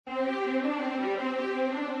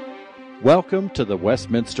Welcome to the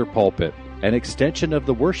Westminster Pulpit, an extension of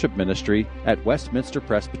the worship ministry at Westminster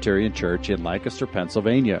Presbyterian Church in Lancaster,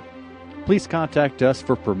 Pennsylvania. Please contact us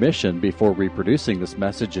for permission before reproducing this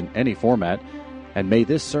message in any format, and may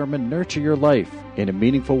this sermon nurture your life in a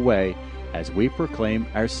meaningful way as we proclaim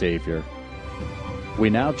our Savior.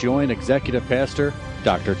 We now join Executive Pastor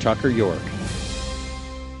Dr. Tucker York.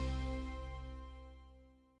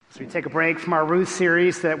 As we take a break from our Ruth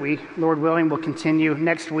series that we, Lord willing, will continue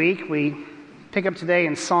next week, we pick up today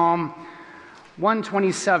in Psalm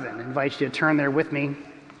 127. I invite you to turn there with me.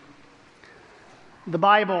 The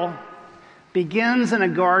Bible begins in a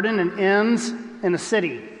garden and ends in a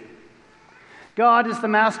city. God is the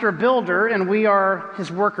master builder, and we are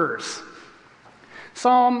his workers.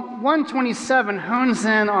 Psalm 127 hones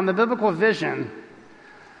in on the biblical vision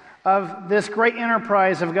of this great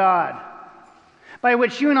enterprise of God, by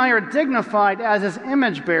which you and I are dignified as his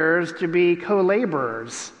image bearers to be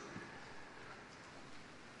co-laborers.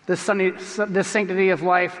 This Sanctity of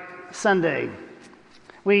Life Sunday,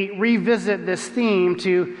 we revisit this theme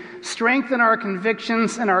to strengthen our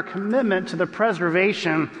convictions and our commitment to the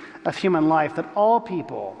preservation of human life, that all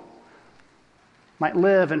people might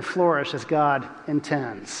live and flourish as God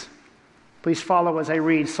intends. Please follow as I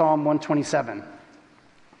read Psalm 127.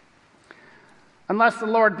 Unless the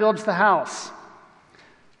Lord builds the house,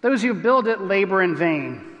 those who build it labor in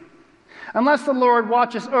vain. Unless the Lord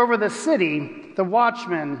watches over the city, the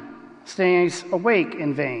watchman stays awake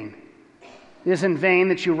in vain. It is in vain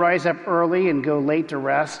that you rise up early and go late to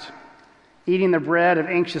rest, eating the bread of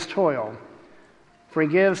anxious toil, for he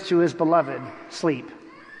gives to his beloved sleep.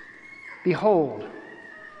 Behold,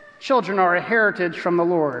 children are a heritage from the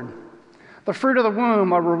Lord, the fruit of the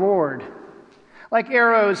womb a reward. Like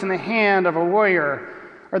arrows in the hand of a warrior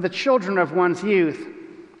are the children of one's youth.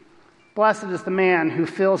 Blessed is the man who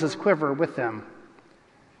fills his quiver with them.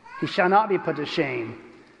 He shall not be put to shame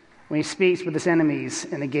when he speaks with his enemies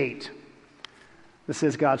in the gate. This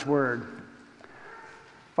is God's word.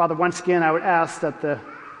 Father, once again, I would ask that the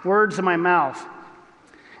words of my mouth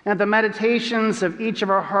and the meditations of each of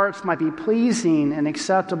our hearts might be pleasing and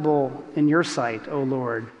acceptable in your sight, O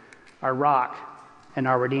Lord, our rock and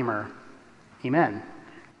our Redeemer. Amen.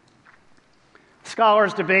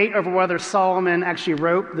 Scholars debate over whether Solomon actually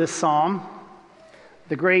wrote this psalm.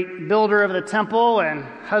 The great builder of the temple and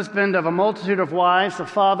husband of a multitude of wives, the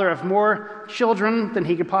father of more children than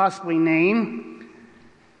he could possibly name,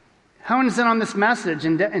 hones in on this message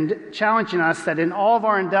and challenging us that in all of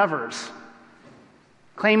our endeavors,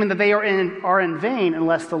 claiming that they are in vain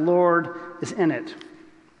unless the Lord is in it.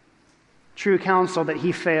 True counsel that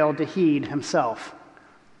he failed to heed himself.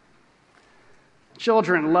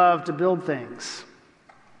 Children love to build things.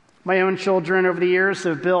 My own children over the years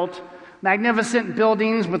have built magnificent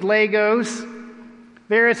buildings with Legos,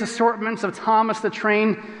 various assortments of Thomas the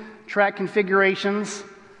Train track configurations,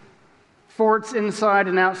 forts inside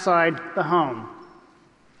and outside the home.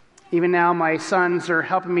 Even now, my sons are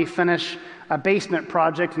helping me finish a basement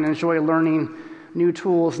project and enjoy learning new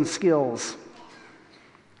tools and skills.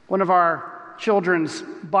 One of our children's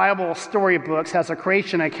Bible storybooks has a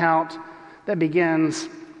creation account that begins,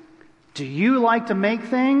 "Do you like to make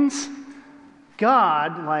things?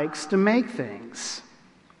 God likes to make things."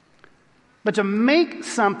 But to make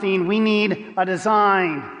something, we need a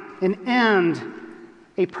design, an end,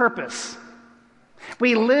 a purpose.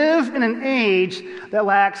 We live in an age that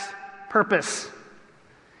lacks purpose.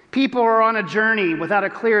 People are on a journey without a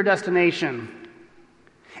clear destination.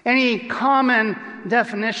 Any common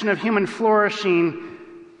definition of human flourishing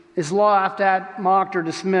is laughed at, mocked, or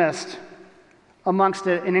dismissed amongst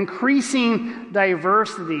an increasing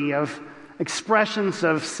diversity of expressions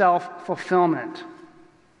of self-fulfillment.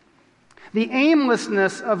 The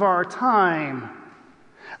aimlessness of our time,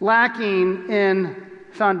 lacking in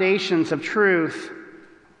foundations of truth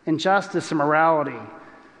and justice and morality,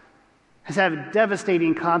 has had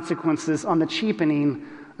devastating consequences on the cheapening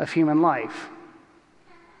of human life.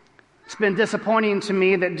 It's been disappointing to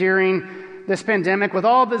me that during this pandemic, with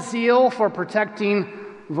all the zeal for protecting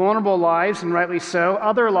vulnerable lives, and rightly so,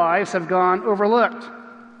 other lives have gone overlooked.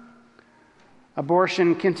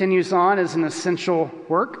 Abortion continues on as an essential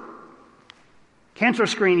work. Cancer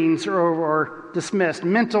screenings are dismissed.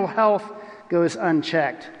 Mental health goes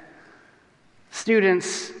unchecked.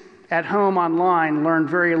 Students at home online learn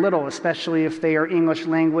very little, especially if they are English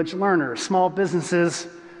language learners. Small businesses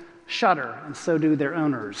shudder, and so do their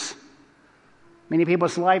owners. Many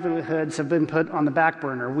people's livelihoods have been put on the back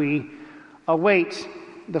burner. We await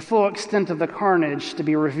the full extent of the carnage to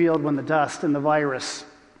be revealed when the dust and the virus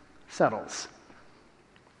settles.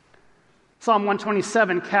 Psalm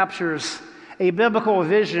 127 captures a biblical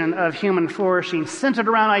vision of human flourishing centered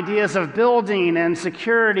around ideas of building and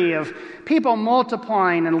security, of people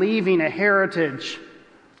multiplying and leaving a heritage.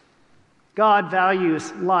 God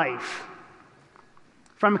values life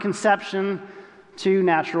from conception to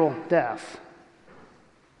natural death.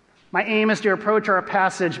 My aim is to approach our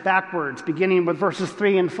passage backwards, beginning with verses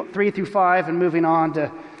 3 through 5 and moving on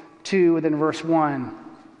to 2 and then verse 1.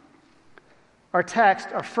 Our text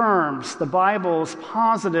affirms the Bible's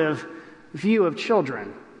positive view of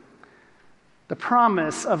children, the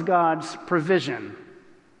promise of God's provision,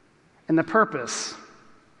 and the purpose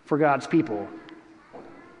for God's people.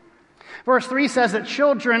 Verse 3 says that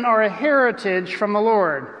children are a heritage from the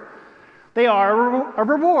Lord. They are a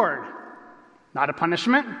reward, not a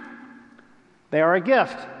punishment. They are a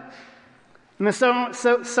gift. And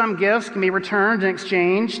some gifts can be returned and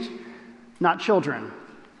exchanged, not children.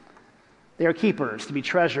 They are keepers, to be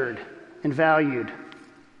treasured and valued.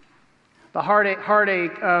 The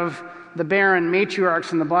heartache of the barren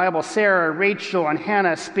matriarchs in the Bible, Sarah, Rachel, and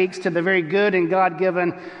Hannah, speaks to the very good and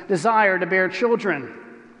God-given desire to bear children.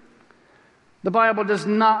 The Bible does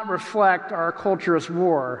not reflect our culture's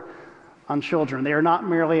war on children. They are not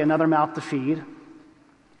merely another mouth to feed.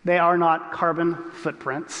 They are not carbon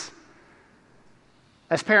footprints.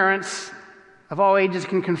 As parents of all ages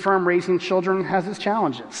can confirm, raising children has its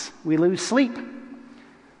challenges. We lose sleep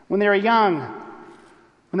when they are young,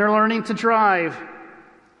 when they're learning to drive.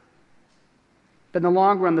 But in the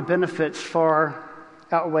long run, the benefits far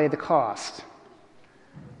outweigh the cost.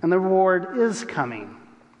 And the reward is coming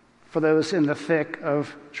for those in the thick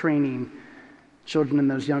of training children in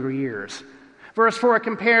those younger years. Verse 4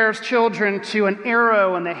 compares children to an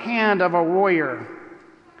arrow in the hand of a warrior.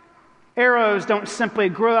 Arrows don't simply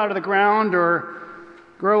grow out of the ground or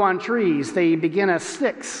grow on trees. They begin as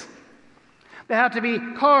sticks. They have to be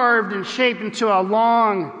carved and shaped into a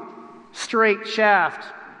long, straight shaft.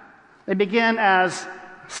 They begin as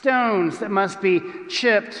stones that must be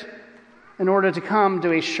chipped in order to come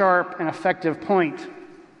to a sharp and effective point.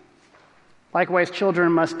 Likewise,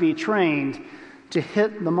 children must be trained to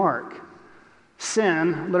hit the mark.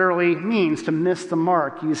 Sin literally means to miss the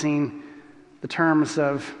mark, using the terms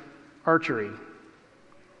of archery.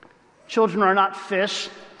 Children are not fish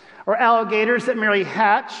or alligators that merely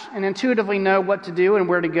hatch and intuitively know what to do and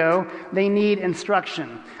where to go. They need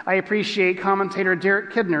instruction. I appreciate commentator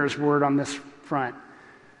Derek Kidner's word on this front.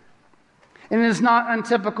 And it is not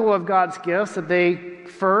untypical of God's gifts that they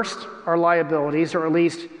first are liabilities, or at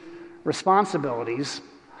least responsibilities,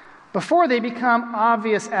 before they become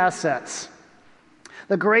obvious assets.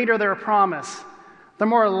 The greater their promise, the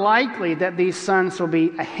more likely that these sons will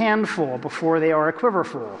be a handful before they are a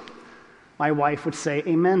quiverful. My wife would say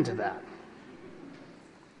amen to that.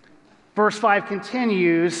 Verse 5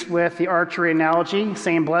 continues with the archery analogy,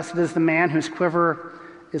 saying, "Blessed is the man whose quiver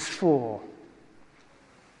is full."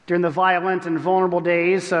 During the violent and vulnerable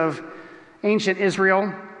days of ancient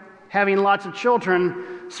Israel, having lots of children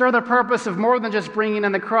served the purpose of more than just bringing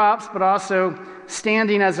in the crops, but also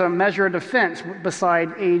standing as a measure of defense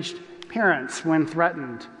beside aged parents when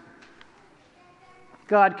threatened.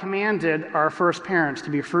 God commanded our first parents to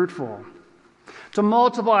be fruitful, to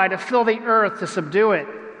multiply, to fill the earth, to subdue it.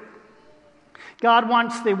 God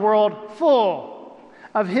wants the world full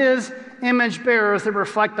of His image bearers that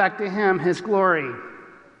reflect back to Him His glory.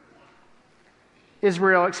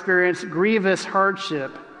 Israel experienced grievous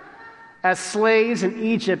hardship as slaves in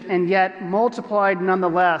Egypt, and yet multiplied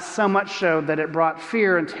nonetheless, so much so that it brought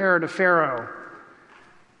fear and terror to Pharaoh,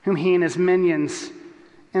 whom he and his minions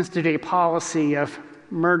instituted a policy of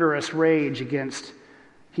murderous rage against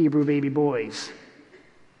Hebrew baby boys.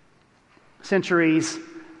 Centuries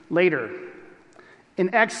later,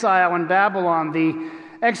 in exile in Babylon, the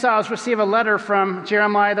exiles receive a letter from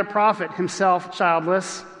Jeremiah the prophet, himself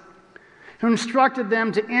childless, who instructed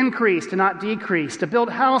them to increase, to not decrease, to build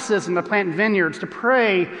houses and to plant vineyards, to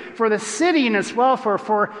pray for the city and its welfare,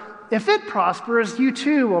 for if it prospers, you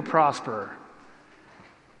too will prosper.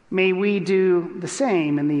 May we do the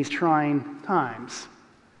same in these trying times.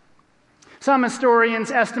 Some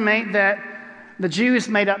historians estimate that the Jews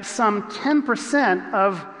made up some 10%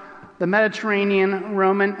 of the Mediterranean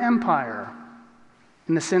Roman Empire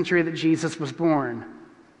in the century that Jesus was born.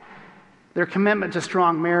 Their commitment to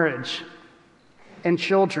strong marriage and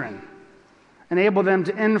children enabled them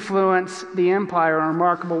to influence the empire in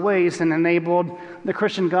remarkable ways, and enabled the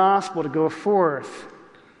Christian gospel to go forth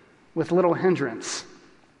with little hindrance.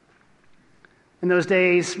 In those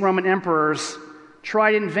days, Roman emperors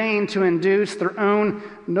tried in vain to induce their own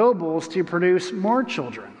nobles to produce more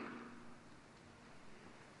children.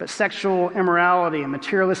 But sexual immorality and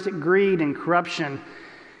materialistic greed and corruption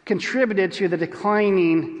contributed to the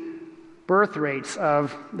declining birth rates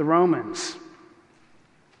of the Romans.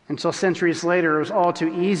 Until centuries later, it was all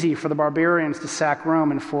too easy for the barbarians to sack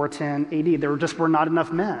Rome in 410 AD. There just were not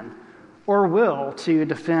enough men or will to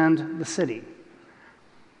defend the city.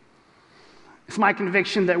 It's my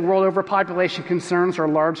conviction that world overpopulation concerns are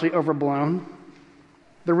largely overblown.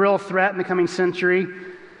 The real threat in the coming century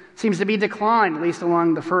seems to be decline, at least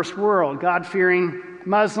along the first world. God-fearing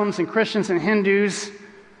Muslims and Christians and Hindus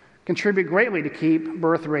contribute greatly to keep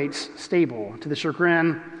birth rates stable, to the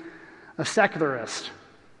chagrin of secularists,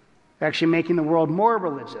 actually making the world more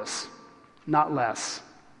religious, not less.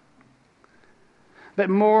 But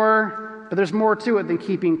there's more to it than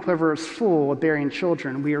keeping quivers full with bearing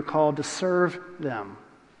children. We are called to serve them.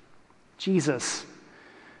 Jesus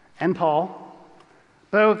and Paul,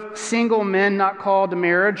 both single men not called to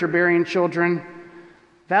marriage or bearing children,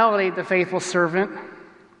 validate the faithful servant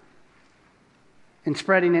in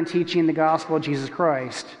spreading and teaching the gospel of Jesus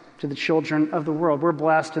Christ to the children of the world. We're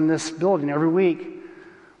blessed in this building every week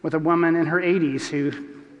with a woman in her 80s who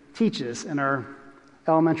teaches in our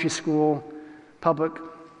elementary school public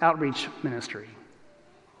outreach ministry.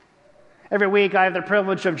 Every week I have the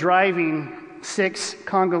privilege of driving 6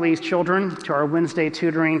 Congolese children to our Wednesday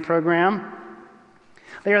tutoring program.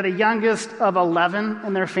 They are the youngest of 11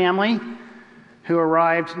 in their family who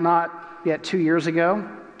arrived not yet 2 years ago.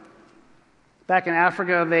 Back in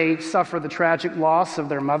Africa, they suffered the tragic loss of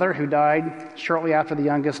their mother, who died shortly after the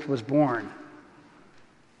youngest was born.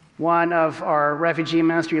 One of our refugee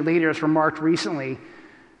ministry leaders remarked recently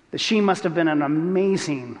that she must have been an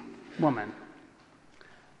amazing woman.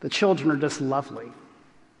 The children are just lovely,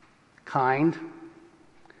 kind,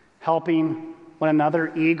 helping one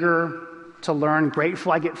another, eager to learn,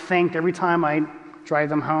 grateful. I get thanked every time I drive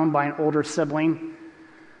them home by an older sibling.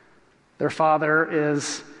 Their father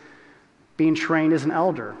is being trained as an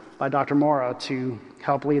elder by Dr. Mora to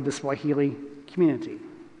help lead the Swahili community.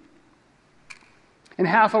 And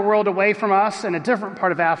half a world away from us, in a different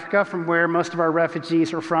part of Africa from where most of our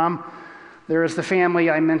refugees are from, there is the family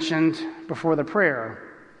I mentioned before the prayer,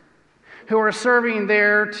 who are serving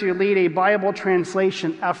there to lead a Bible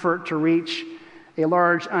translation effort to reach a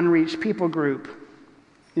large unreached people group.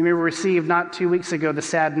 You may receive not 2 weeks ago the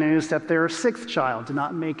sad news that their 6th child did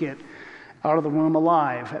not make it out of the womb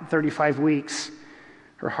alive. At 35 weeks,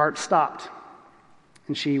 her heart stopped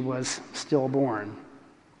and she was stillborn.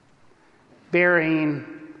 Burying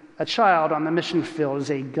a child on the mission field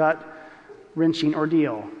is a gut-wrenching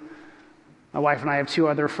ordeal. My wife and I have 2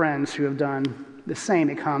 other friends who have done the same.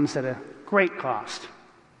 It comes at a great cost.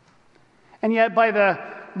 And yet, by the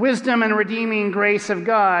wisdom and redeeming grace of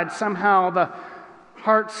God, somehow the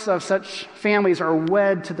hearts of such families are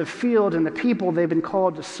wed to the field and the people they've been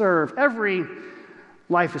called to serve. Every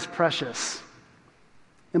life is precious.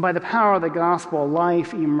 And by the power of the gospel,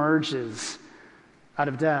 life emerges out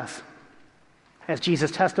of death. As Jesus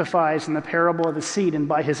testifies in the parable of the seed, and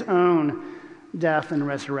by his own death and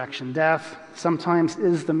resurrection. Death sometimes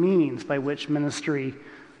is the means by which ministry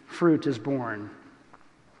fruit is born.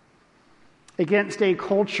 Against a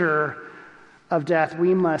culture of death,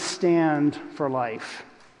 we must stand for life.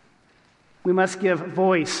 We must give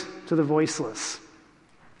voice to the voiceless.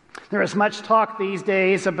 There is much talk these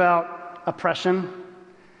days about oppression,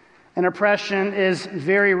 and oppression is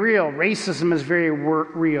very real. Racism is very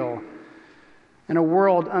real. In a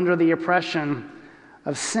world under the oppression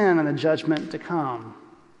of sin and the judgment to come.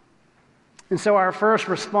 And so our first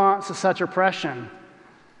response to such oppression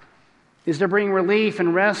is to bring relief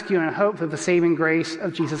and rescue and hope through the saving grace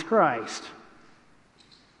of Jesus Christ.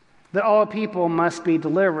 That all people must be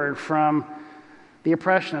delivered from the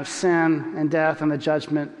oppression of sin and death and the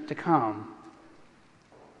judgment to come.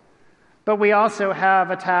 But we also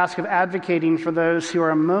have a task of advocating for those who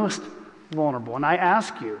are most vulnerable. And I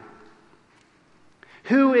ask you,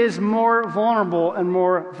 who is more vulnerable and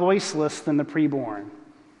more voiceless than the preborn?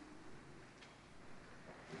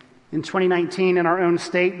 In 2019, in our own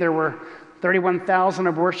state, there were 31,000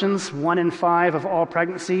 abortions, 1 in 5 of all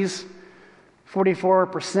pregnancies.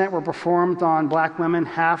 44% were performed on black women,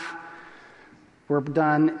 half were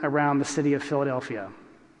done around the city of Philadelphia.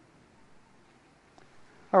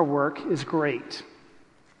 Our work is great.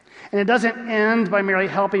 And it doesn't end by merely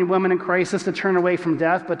helping women in crisis to turn away from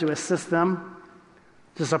death, but to assist them,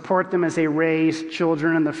 to support them as they raise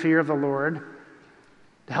children in the fear of the Lord,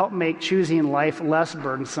 to help make choosing life less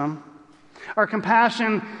burdensome. Our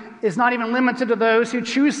compassion is not even limited to those who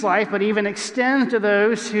choose life, but even extends to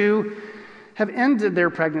those who have ended their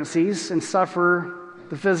pregnancies and suffer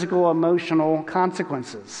the physical, emotional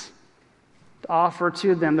consequences. to offer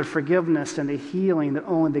to them the forgiveness and the healing that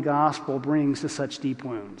only the gospel brings to such deep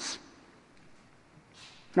wounds.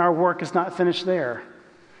 And our work is not finished there,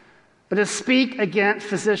 but to speak against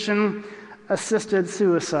physician-assisted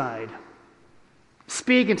suicide.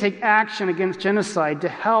 Speak and take action against genocide to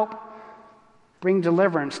help bring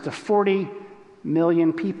deliverance to 40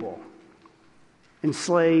 million people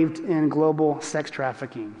enslaved in global sex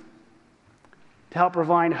trafficking. To help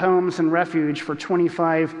provide homes and refuge for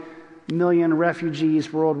 25 million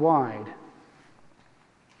refugees worldwide.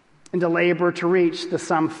 And to labor to reach the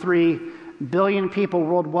some 3 billion people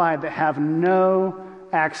worldwide that have no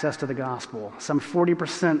access to the gospel. Some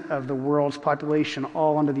 40% of the world's population,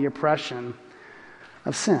 all under the oppression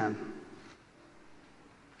of sin.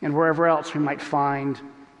 And wherever else we might find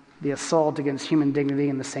the assault against human dignity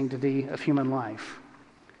and the sanctity of human life.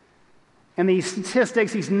 And these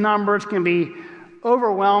statistics, these numbers can be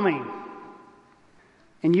overwhelming.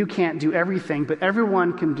 And you can't do everything, but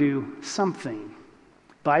everyone can do something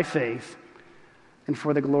by faith and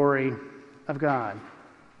for the glory of God.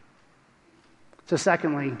 So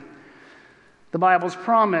secondly, the Bible's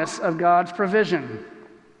promise of God's provision.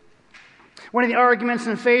 One of the arguments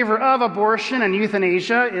in favor of abortion and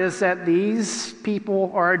euthanasia is that these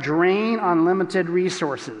people are a drain on limited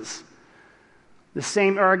resources. The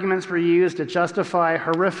same arguments were used to justify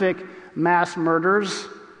horrific mass murders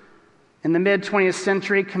in the mid-20th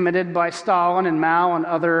century committed by Stalin and Mao and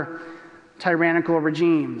other tyrannical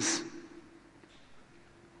regimes.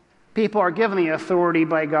 People are given the authority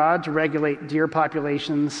by God to regulate deer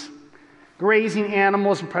populations, grazing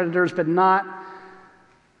animals and predators, but not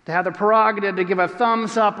to have the prerogative to give a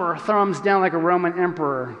thumbs up or a thumbs down like a Roman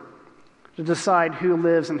emperor to decide who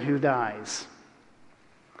lives and who dies.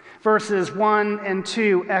 Verses 1 and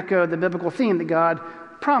 2 echo the biblical theme that God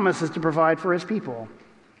promises to provide for his people.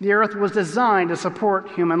 The earth was designed to support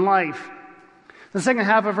human life. The second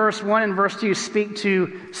half of verse 1 and verse 2 speak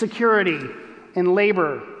to security and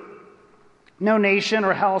labor. No nation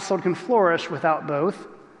or household can flourish without both,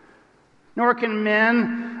 nor can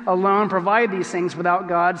men alone provide these things without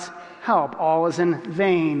God's help. All is in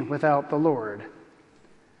vain without the Lord.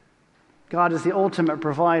 God is the ultimate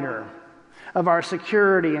provider of our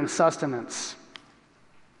security and sustenance.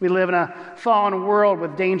 We live in a fallen world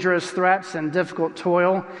with dangerous threats and difficult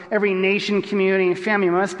toil. Every nation, community, and family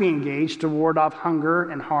must be engaged to ward off hunger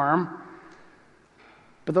and harm.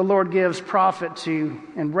 But the Lord gives profit to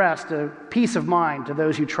and rest, a peace of mind to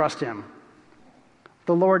those who trust him.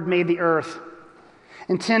 The Lord made the earth,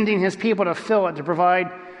 intending his people to fill it, to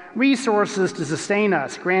provide resources to sustain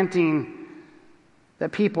us, granting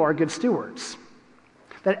that people are good stewards,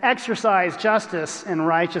 that exercise justice and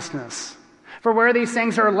righteousness. For where these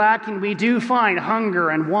things are lacking, we do find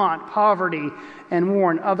hunger and want, poverty and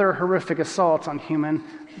war, and other horrific assaults on human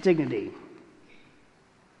dignity.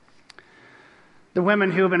 The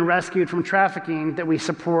women who have been rescued from trafficking that we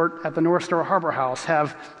support at the North Star Harbor House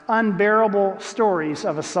have unbearable stories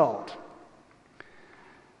of assault.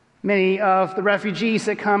 Many of the refugees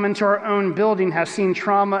that come into our own building have seen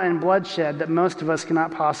trauma and bloodshed that most of us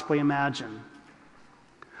cannot possibly imagine.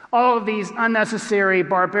 All of these unnecessary,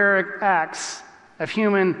 barbaric acts of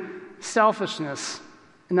human selfishness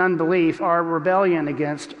and unbelief are rebellion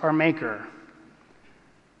against our Maker.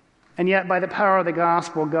 And yet, by the power of the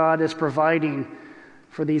gospel, God is providing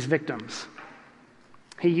for these victims.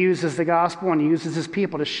 He uses the gospel and he uses his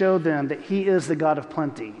people to show them that he is the God of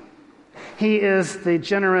plenty. He is the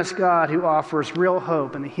generous God who offers real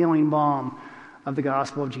hope and the healing balm of the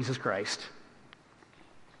gospel of Jesus Christ.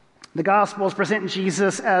 The Gospels present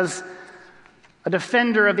Jesus as a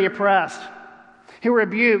defender of the oppressed, who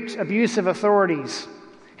rebuked abusive authorities,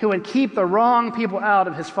 who would keep the wrong people out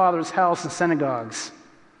of his Father's house and synagogues.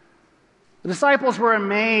 The disciples were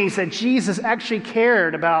amazed that Jesus actually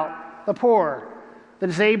cared about the poor, the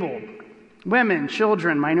disabled, women,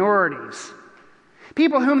 children, minorities,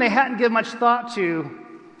 people whom they hadn't given much thought to,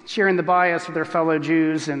 sharing the bias of their fellow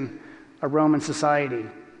Jews in a Roman society.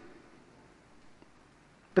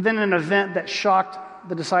 But then an event that shocked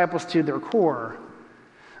the disciples to their core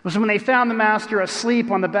was when they found the Master asleep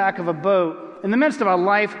on the back of a boat in the midst of a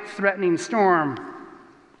life-threatening storm.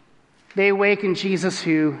 They awakened Jesus,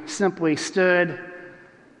 who simply stood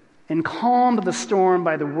and calmed the storm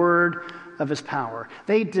by the word of his power.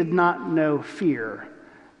 They did not know fear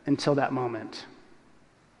until that moment.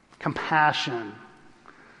 Compassion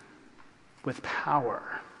with power.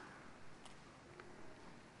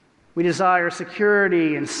 We desire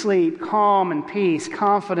security and sleep, calm and peace,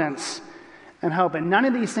 confidence and hope. And none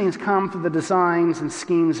of these things come through the designs and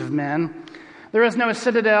schemes of men. There is no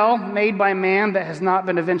citadel made by man that has not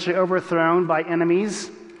been eventually overthrown by enemies.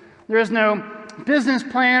 There is no business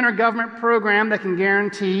plan or government program that can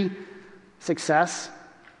guarantee success.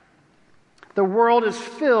 The world is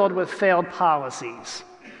filled with failed policies.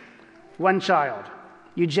 One child,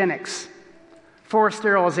 eugenics, forced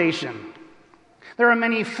sterilization. There are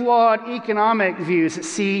many flawed economic views that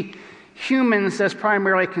see humans as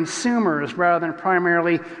primarily consumers rather than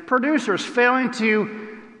primarily producers, failing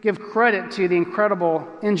to give credit to the incredible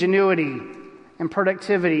ingenuity and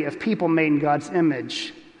productivity of people made in God's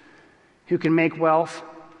image, who can make wealth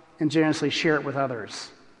and generously share it with others.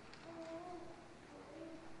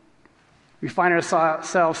 We find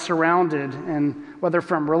ourselves surrounded, whether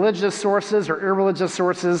from religious sources or irreligious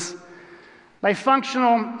sources, by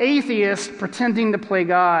functional atheists pretending to play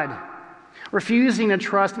God, refusing to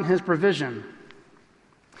trust in His provision.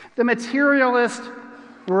 The materialist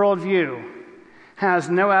worldview has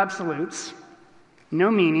no absolutes, no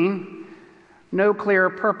meaning, no clear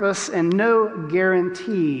purpose, and no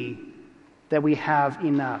guarantee that we have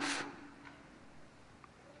enough.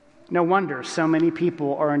 No wonder so many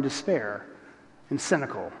people are in despair and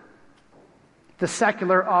cynical. The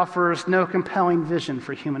secular offers no compelling vision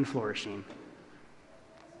for human flourishing.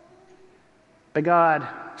 But God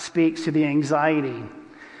speaks to the anxiety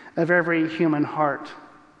of every human heart.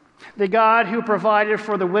 The God who provided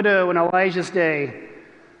for the widow in Elijah's day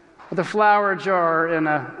with a flour jar and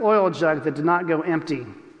an oil jug that did not go empty,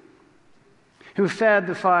 who fed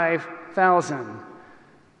the 5,000,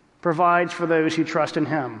 provides for those who trust in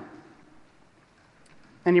Him.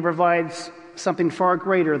 And He provides something far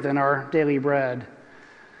greater than our daily bread,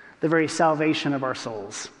 the very salvation of our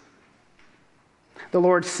souls. The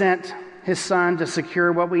Lord sent His Son to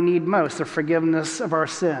secure what we need most, the forgiveness of our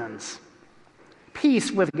sins,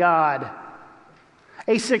 peace with God,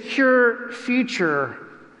 a secure future,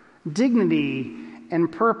 dignity,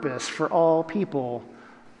 and purpose for all people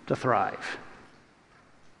to thrive.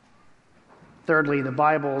 Thirdly, the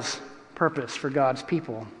Bible's purpose for God's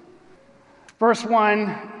people. Verse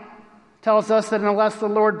 1 tells us that unless the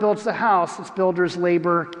Lord builds the house, its builders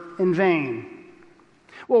labor in vain.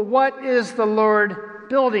 Well, what is the Lord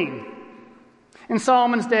building? In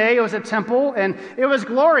Solomon's day, it was a temple, and it was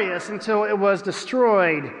glorious until it was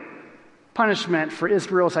destroyed, punishment for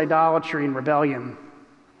Israel's idolatry and rebellion.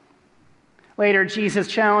 Later, Jesus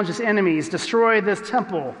challenged His enemies, destroy this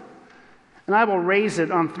temple, and I will raise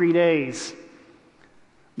it on 3 days.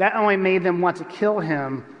 That only made them want to kill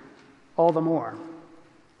Him all the more,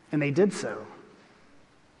 and they did so.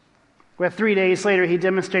 But 3 days later, He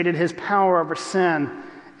demonstrated His power over sin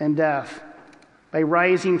and death by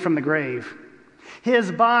rising from the grave.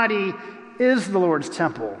 His body is the Lord's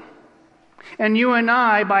temple. And you and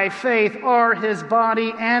I, by faith, are His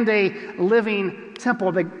body and a living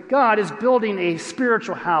temple. That God is building a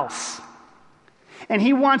spiritual house. And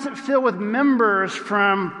He wants it filled with members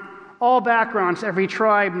from all backgrounds, every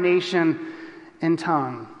tribe, nation, and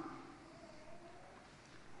tongue.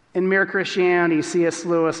 In Mere Christianity, C.S.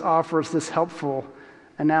 Lewis offers this helpful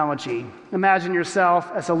analogy. Imagine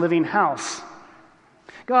yourself as a living house.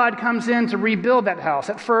 God comes in to rebuild that house.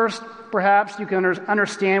 At first, perhaps you can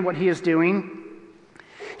understand what He is doing.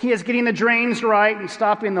 He is getting the drains right and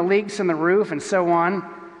stopping the leaks in the roof and so on.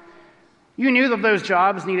 You knew that those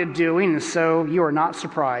jobs needed doing, and so you are not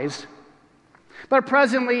surprised. But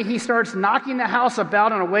presently, He starts knocking the house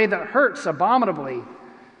about in a way that hurts abominably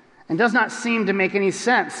and does not seem to make any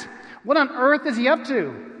sense. What on earth is He up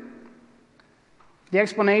to? The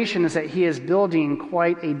explanation is that He is building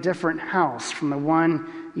quite a different house from the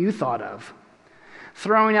one you thought of.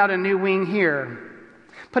 Throwing out a new wing here,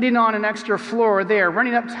 putting on an extra floor there,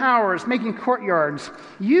 running up towers, making courtyards.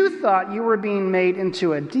 You thought you were being made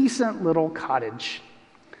into a decent little cottage.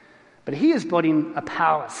 But He is building a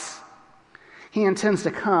palace. He intends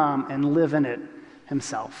to come and live in it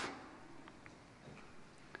Himself.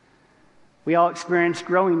 We all experience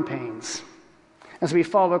growing pains as we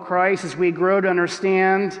follow Christ, as we grow to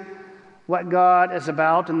understand what God is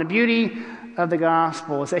about. And the beauty of the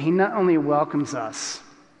gospel is that He not only welcomes us,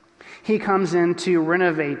 He comes in to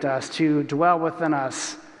renovate us, to dwell within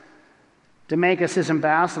us, to make us His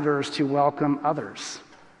ambassadors to welcome others,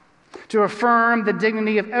 to affirm the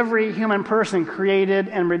dignity of every human person created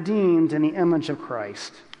and redeemed in the image of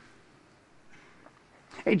Christ.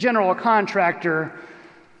 A general contractor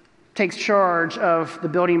takes charge of the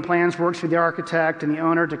building plans, works with the architect and the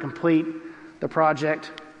owner to complete the project.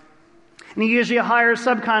 And he usually hires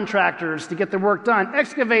subcontractors to get the work done,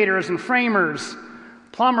 excavators and framers,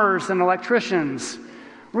 plumbers and electricians,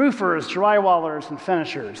 roofers, drywallers, and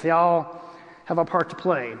finishers. They all have a part to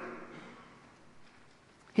play.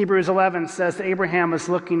 Hebrews 11 says that Abraham was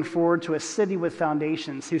looking forward to a city with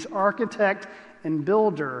foundations, whose architect and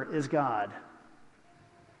builder is God.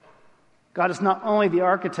 God is not only the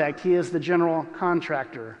architect, he is the general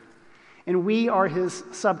contractor, and we are his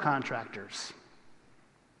subcontractors.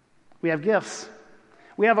 We have gifts.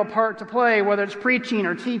 We have a part to play, whether it's preaching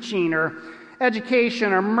or teaching or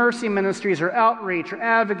education or mercy ministries or outreach or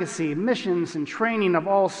advocacy, missions and training of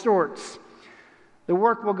all sorts. The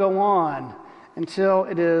work will go on until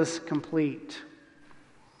it is complete.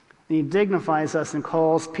 And he dignifies us and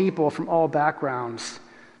calls people from all backgrounds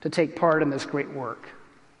to take part in this great work.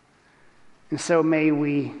 And so may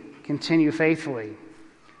we continue faithfully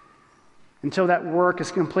until that work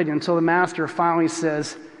is completed, until the Master finally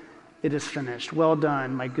says, "It is finished. Well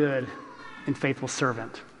done, my good and faithful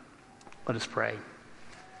servant." Let us pray.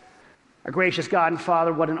 Our gracious God and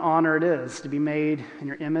Father, what an honor it is to be made in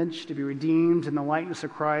your image, to be redeemed in the likeness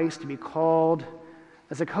of Christ, to be called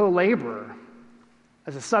as a co-laborer,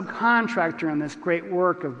 as a subcontractor in this great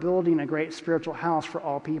work of building a great spiritual house for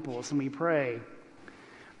all peoples. And we pray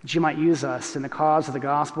that you might use us in the cause of the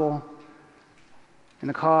gospel, in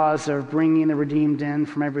the cause of bringing the redeemed in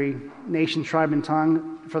from every nation, tribe, and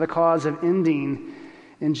tongue, for the cause of ending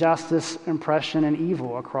injustice, oppression, and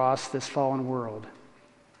evil across this fallen world.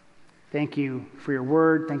 Thank you for your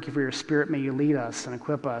word. Thank you for your Spirit. May you lead us and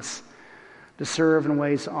equip us to serve in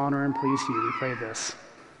ways to honor and please you. We pray this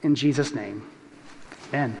in Jesus' name.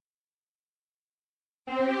 Amen.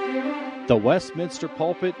 The Westminster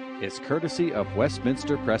Pulpit is courtesy of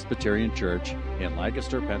Westminster Presbyterian Church in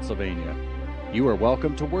Lancaster, Pennsylvania. You are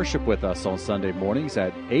welcome to worship with us on Sunday mornings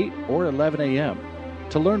at 8 or 11 a.m.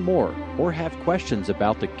 To learn more or have questions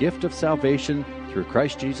about the gift of salvation through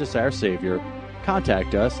Christ Jesus our Savior,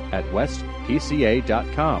 contact us at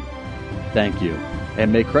westpca.com. Thank you,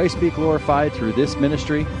 and may Christ be glorified through this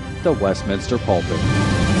ministry, the Westminster Pulpit.